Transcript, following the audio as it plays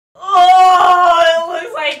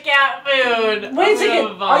food. Wait a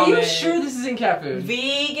second. Are you sure this isn't cat food?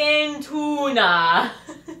 Vegan tuna.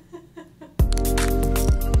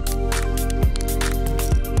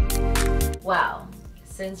 Well,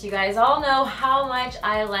 since you guys all know how much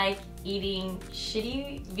I like eating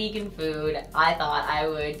shitty vegan food, I thought I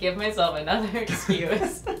would give myself another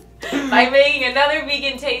excuse by making another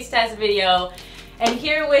vegan taste test video. And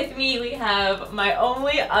here with me we have my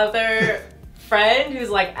only other friend who's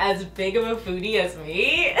like as big of a foodie as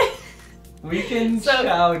me. We can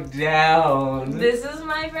chow down. This is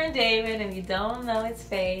my friend David, and you don't know his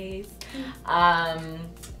face.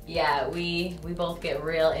 Yeah, we both get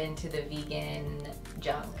real into the vegan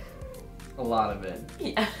junk. A lot of it.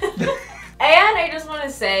 Yeah. And I just want to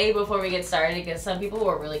say before we get started, because some people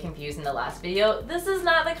were really confused in the last video, this is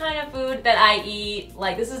not the kind of food that I eat.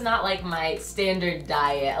 Like, this is not like my standard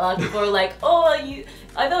diet. A lot of people are like, oh,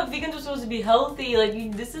 I thought vegans were supposed to be healthy. Like,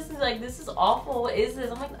 this is awful. What is this?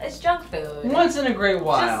 I'm like, it's junk food. Once in a great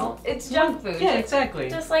while. It's junk food. Yeah, exactly.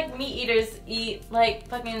 Just like meat eaters eat like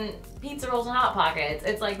fucking pizza rolls and Hot Pockets.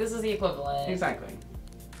 It's like, this is the equivalent. Exactly.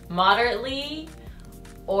 Moderately,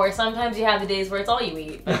 or sometimes you have the days where it's all you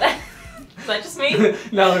eat. Is that just me?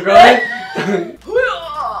 No, go ahead.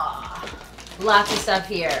 Lots of stuff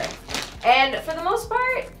here. And for the most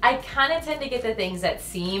part, I kind of tend to get the things that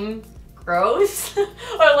seem gross or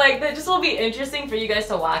like that just will be interesting for you guys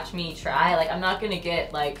to watch me try. Like, I'm not gonna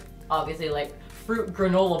get like, obviously like fruit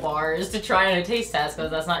granola bars to try on a taste test because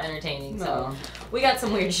that's not entertaining. No. So we got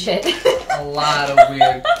some weird shit. A lot of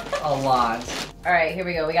weird. A lot. All right, here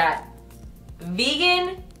we go. We got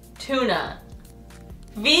vegan tuna.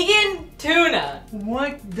 Vegan tuna.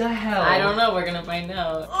 What the hell? I don't know. We're gonna find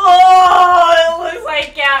out. Oh, it looks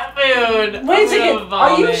like cat food. Wait a second.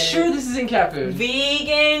 Are you sure this isn't cat food?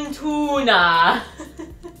 Vegan tuna.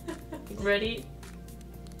 Ready?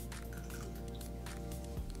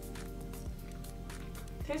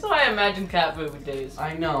 Tastes how I imagine cat food would taste.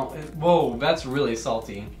 I know. Whoa, that's really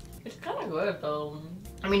salty. It's kind of good though.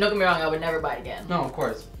 I mean, don't get me wrong. I would never buy it again. No, of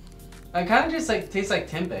course. It kind of just like tastes like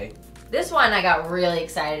tempeh. This one I got really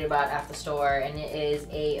excited about at the store, and it is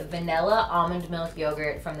a vanilla almond milk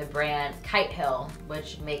yogurt from the brand Kite Hill,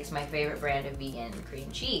 which makes my favorite brand of vegan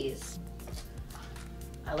cream cheese.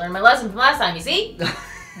 I learned my lesson from last time, you see?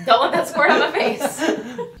 Don't let that squirt on my face.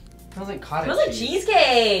 Smells like cottage Smells like cheese.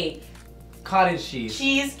 cheesecake. Cottage cheese.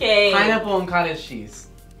 Cheesecake. Pineapple and cottage cheese.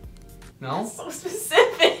 No? That's so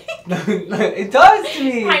specific. It does to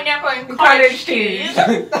me. Pineapple and cottage cheese.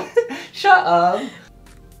 Shut up.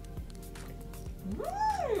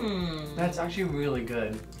 That's That's actually really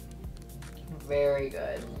good. very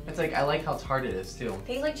good. It's like, I like how tart it is too.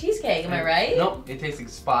 Tastes like cheesecake, am I right? Nope, it tastes like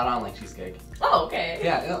spot on like cheesecake. Oh, okay.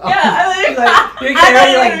 Yeah. Yeah, You're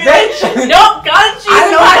like, bitch! Nope, cottage cheese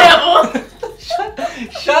and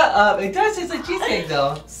pineapple. Shut up. It does taste like cheesecake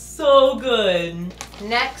though. So good.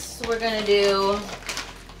 Next, we're gonna do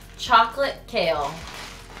chocolate kale.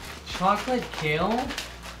 Chocolate kale?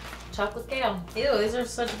 Chocolate kale. Ew, these are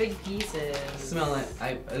such big pieces. Smell it.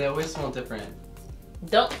 They always smell different.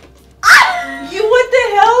 Don't. You, what the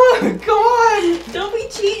hell? Come on! Don't be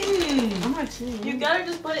cheating. I'm not cheating. You gotta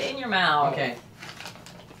just put it in your mouth. Okay.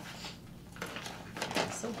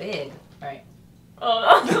 It's so big. Alright.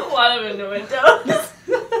 Oh, that's a lot of innuendos.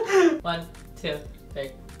 1, 2,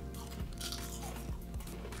 3.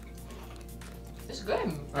 It's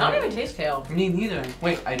good. I don't even taste kale. Me neither.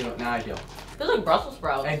 Wait, I do. Now I do. It feels like Brussels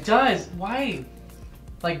sprouts. It does. Why?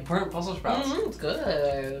 Like burnt Brussels sprouts. It's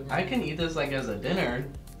good. I can eat this like as a dinner.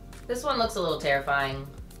 This one looks a little terrifying.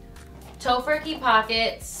 Tofurkey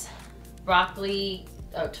pockets, broccoli,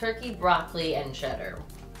 turkey, broccoli, and cheddar.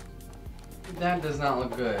 That does not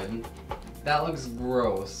look good. That looks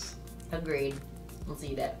gross. Agreed. Let's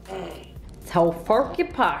eat it.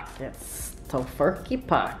 Tofurkey pockets. Tofurkey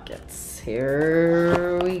pockets.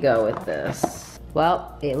 Here we go with this.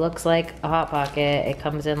 Well, it looks like a Hot Pocket. It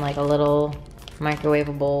comes in like a little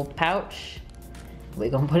microwavable pouch. We're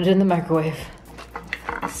gonna put it in the microwave.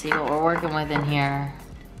 Let's see what we're working with in here.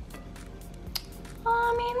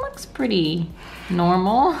 I mean, looks pretty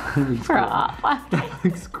normal for a Hot Pocket. That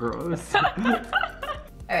looks gross.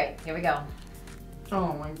 Alright, here we go.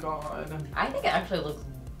 Oh my god. I think it actually looks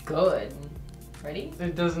good. Ready?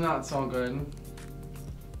 It does not smell good.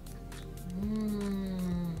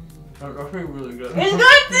 That's actually really good. It's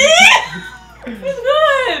good, see? It's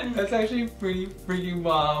good! That's actually pretty freaking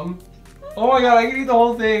bomb. Oh my god, I can eat the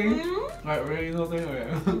whole thing. Alright, we're gonna eat the whole thing.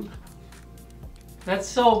 Okay. That's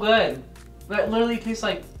so good. That literally tastes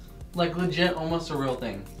like legit, almost a real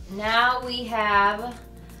thing. Now we have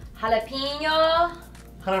jalapeno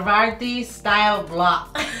Havarti style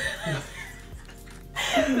block.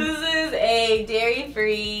 This is a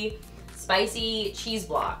dairy-free spicy cheese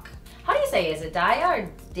block. How do you say it? Is it Daya or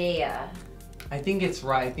Daya? I think it's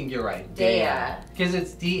right. I think you're right. Daya. Because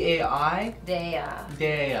it's D-A-I. Daya.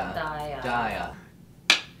 Daya. Daya. Daya.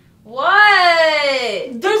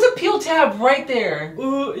 What? There's a peel tab right there.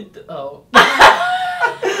 Ooh, oh.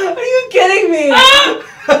 Are you kidding me?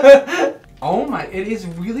 Oh my, it is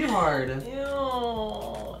really hard. Ew.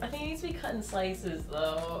 I think it needs to be cut in slices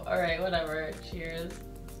though. Alright, whatever. Cheers.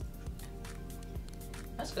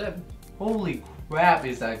 That's good. Holy crap,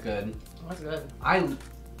 is that good? That's good.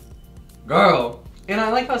 Girl. And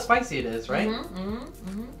I like how spicy it is, right?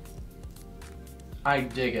 Mm-hmm. I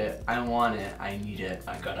dig it. I want it. I need it.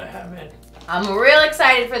 I gotta have it. I'm real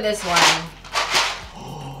excited for this one.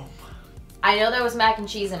 I know there was mac and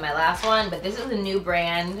cheese in my last one, but this is a new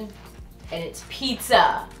brand, and it's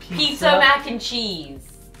pizza. Pizza mac and cheese.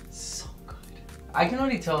 So good. I can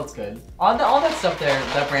already tell it's good. All that stuff there,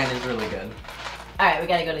 that brand is really good. All right, we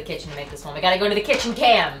gotta go to the kitchen to make this one. We gotta go to the kitchen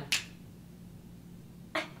cam.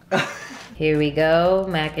 Here we go,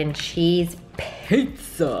 mac and cheese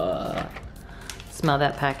pizza. Smell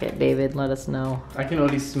that packet, David. Let us know. I can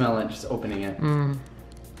already smell it just opening it. Mm.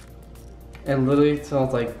 It literally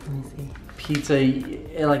smells like Let me see.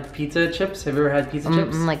 pizza, like pizza chips. Have you ever had pizza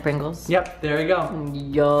chips? Like Pringles. Yep, there we go.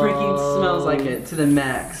 Yo. Freaking smells like it to the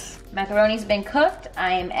max. Macaroni's been cooked.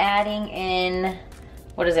 I am adding in,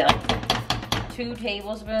 what is it, like 2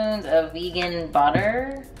 tablespoons of vegan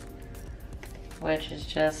butter, which is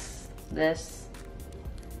just this.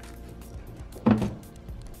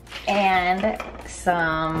 And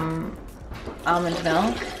some almond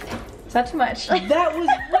milk. Is that too much? That was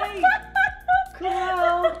way.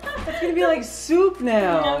 Wow, that's gonna be like soup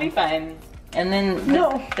now. It'll be fine. And then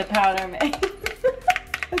the powder mix.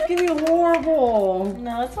 That's gonna be horrible.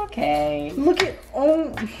 No, it's okay. Look at,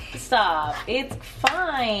 oh. Stop. It's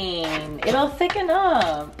fine. It'll thicken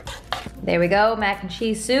up. There we go, mac and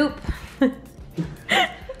cheese soup.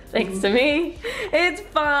 Thanks to me. It's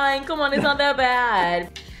fine. Come on, it's not that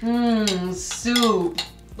bad. Mmm, soup.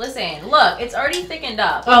 Listen, look, it's already thickened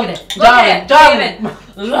up. Oh, Look at it. Look at it. David.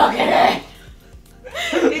 Look at it.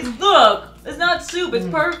 It's not soup, it's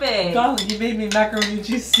perfect. Darling, you made me macaroni and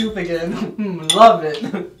cheese soup again. Love it.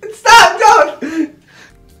 Stop, don't!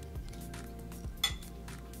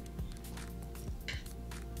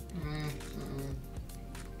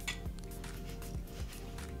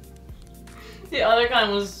 The other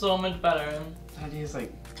kind was so much better. That is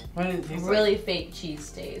like, what did it taste Really fake cheese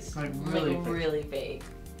taste. Like really fake. Really fake.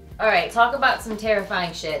 Alright, talk about some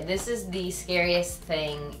terrifying shit. This is the scariest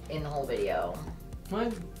thing in the whole video.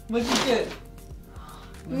 What? What'd you get?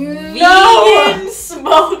 Vegan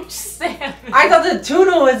smoked salmon. I thought the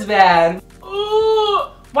tuna was bad. Ooh.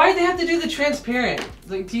 Why did they have to do the transparent?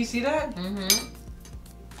 Like, do you see that? Mm-hmm.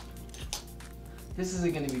 This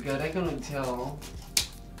isn't gonna be good. I can already tell.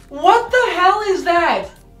 What the hell is that?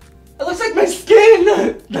 It looks like my skin.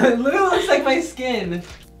 It literally looks like my skin.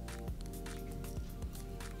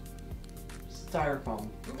 Styrofoam.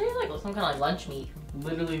 It tastes like some kind of like lunch meat.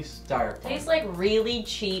 Literally styrofoam. Tastes like really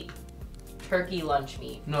cheap turkey lunch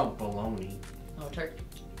meat. No, bologna. Oh, turkey.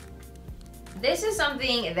 This is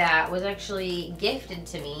something that was actually gifted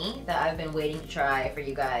to me that I've been waiting to try for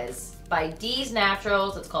you guys by Dee's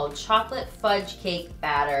Naturals. It's called Chocolate Fudge Cake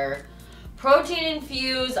Batter. Protein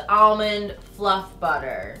infused almond fluff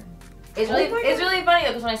butter. It's really funny though,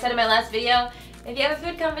 because when I said in my last video, if you have a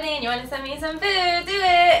food company and you want to send me some food, do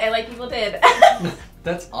it! And like people did.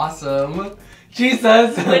 That's awesome.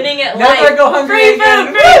 Jesus. Winning at Never life. go hungry Free again.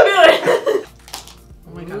 food, free food!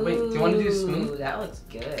 Oh my god, wait, do you want to do a spoon? Ooh, that looks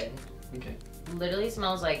good. Okay, Literally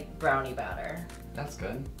smells like brownie batter. that's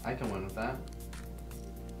good. I can win with that.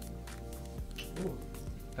 Ooh.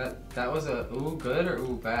 That was a ooh good or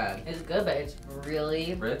ooh bad? It's good, but it's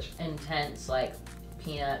really Rich? intense, like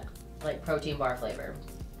peanut, like protein bar flavor.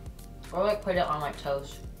 Or like put it on like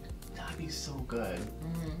toast. That'd be so good.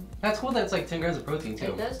 Mm-hmm. That's cool that it's like 10 grams of protein too.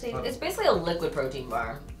 It does taste, Oh, it's basically a liquid protein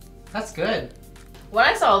bar. that's good. When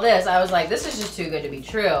I saw this, I was like, this is just too good to be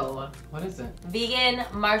true. What is it? Vegan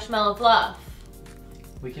marshmallow fluff.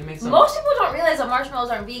 We can make some. Most people don't realize that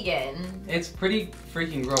marshmallows aren't vegan. It's pretty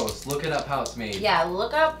freaking gross. Look it up how it's made. Yeah,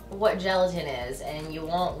 look up what gelatin is, and you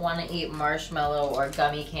won't want to eat marshmallow or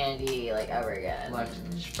gummy candy like ever again.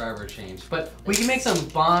 Life forever changed. But we can make some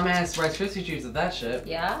bomb ass Rice Krispie treats with that shit.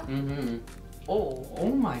 Yeah? Mm-hmm. Oh.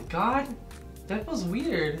 Oh my god. That feels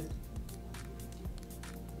weird.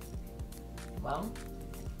 Well,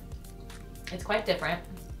 it's quite different.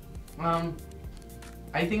 I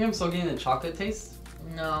think I'm still getting the chocolate taste.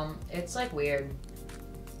 No, it's like weird.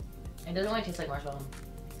 It doesn't really taste like marshmallow.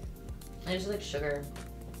 It tastes like sugar.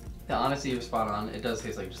 Yeah, honestly, you're spot on. It does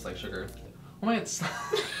taste like just like sugar. Oh my god.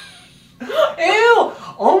 Ew!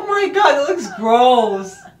 Oh my god, that looks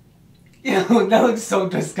gross. Ew, that looks so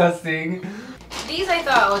disgusting. These I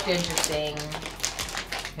thought looked interesting.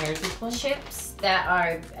 Here's this one. Chips that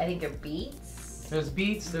are, I think they're beets. There's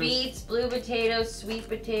beets. There's... Beets, blue potatoes, sweet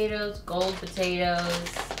potatoes, gold potatoes.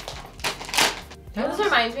 You know what this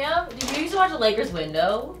reminds me of? Did you used to watch A Lakers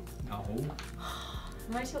Window? No.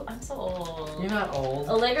 I'm so old. You're not old.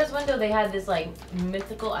 A Lakers Window, they had this like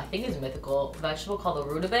mythical, I think it's mythical, vegetable called the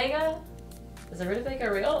rutabaga. Is the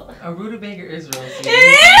rutabaga real? A rutabaga is real. It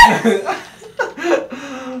is!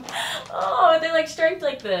 Oh, they're like striped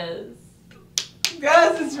like this.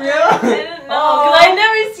 Yes, it's real. I didn't know, because I've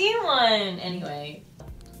never seen one. Anyway.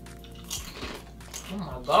 Oh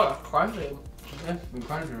my god, it's crunchy. That's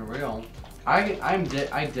crunchy and real. I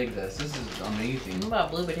dig this. This is amazing. What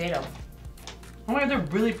about blue potato? Oh my god, they're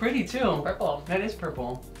really pretty too. Purple. That is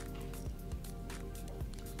purple.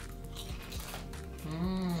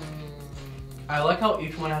 Mmm. I like how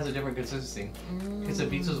each one has a different consistency. Because the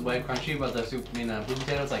beets was way crunchy, but the blue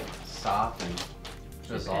potato is like soft and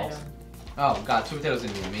just all. Oh god, sweet potatoes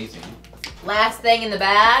gonna be amazing. Last thing in the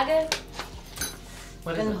bag.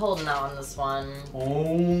 What Been is it? holding out on this one.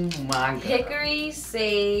 Oh my god. Hickory,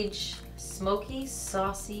 sage, smoky,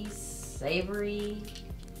 saucy, savory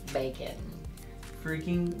bacon.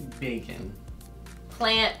 Freaking bacon.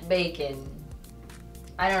 Plant bacon.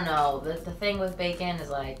 I don't know. The thing with bacon is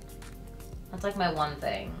like, that's like my one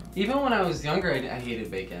thing. Even when I was younger, I hated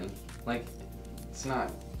bacon. Like, it's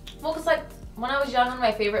not. Well, cause like when I was young, one of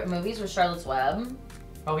my favorite movies was Charlotte's Web,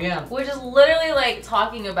 Oh yeah. which is literally like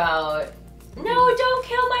talking about, no, don't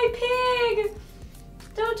kill my pig.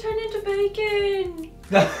 Don't turn into bacon.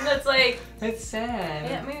 And it's like, It's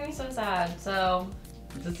sad. it made me so sad. So.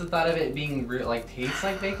 Just the thought of it being real, like tastes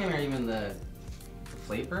like bacon, or even the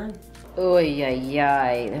flavor. Oh yeah,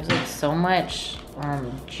 yeah. There's like so much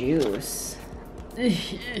juice.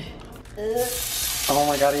 Oh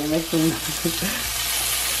my god, are you making?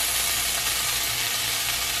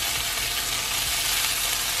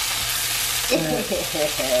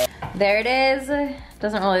 There it is.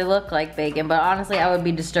 Doesn't really look like bacon, but honestly, I would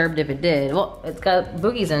be disturbed if it did. Well, it's got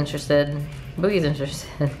Boogie's interested. Boogie's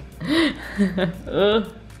interested.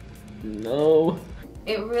 No.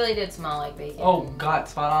 It really did smell like bacon. Oh god,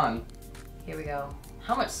 spot on. Here we go.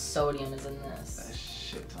 How much sodium is in A this?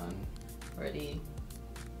 shit ton. Ready?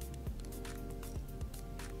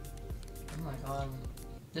 Oh my god.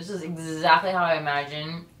 This is exactly how I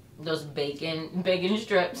imagine those bacon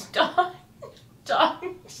strips done.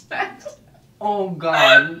 Oh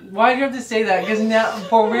god, why do you have to say that? Because now,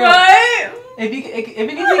 for real, Right? if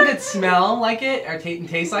anything could smell like it or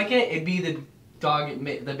taste like it, it'd be the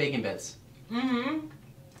bacon bits. Mm-hmm.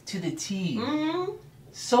 To the T. Mm-hmm.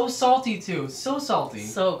 So salty too, so salty.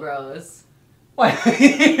 So gross. What?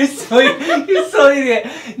 you're so idiot.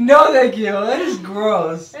 No, thank you. That is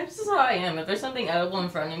gross. That's just how I am. If there's something edible in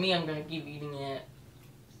front of me, I'm gonna keep eating it.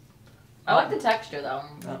 I like the texture though.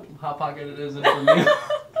 Hot Pocket it isn't for me.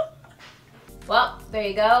 Well, there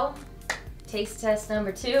you go. Taste test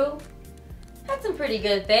number 2. Had some pretty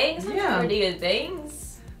good things. Yeah. Pretty good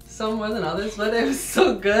things. Some more than others, but it was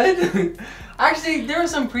so good. Actually, there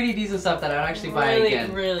was some pretty decent stuff that I'd actually buy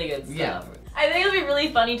again. Really good stuff. Yeah. I think it'll be really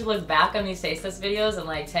funny to look back on these taste test videos in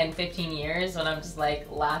like 10, 15 years when I'm just like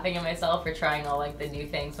laughing at myself for trying all like the new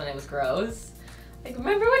things when it was gross. Like,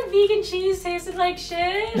 remember when vegan cheese tasted like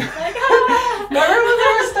shit? Like, Remember when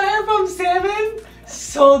there was styrofoam salmon?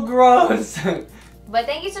 So gross. But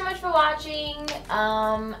thank you so much for watching.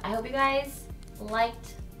 I hope you guys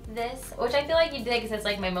liked this, which I feel like you did because it's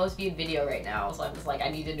like my most viewed video right now. So I'm just like, I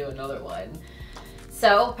need to do another one.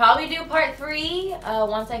 So probably do part 3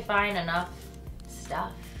 once I find enough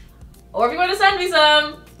stuff. Or if you want to send me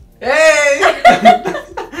some. Hey!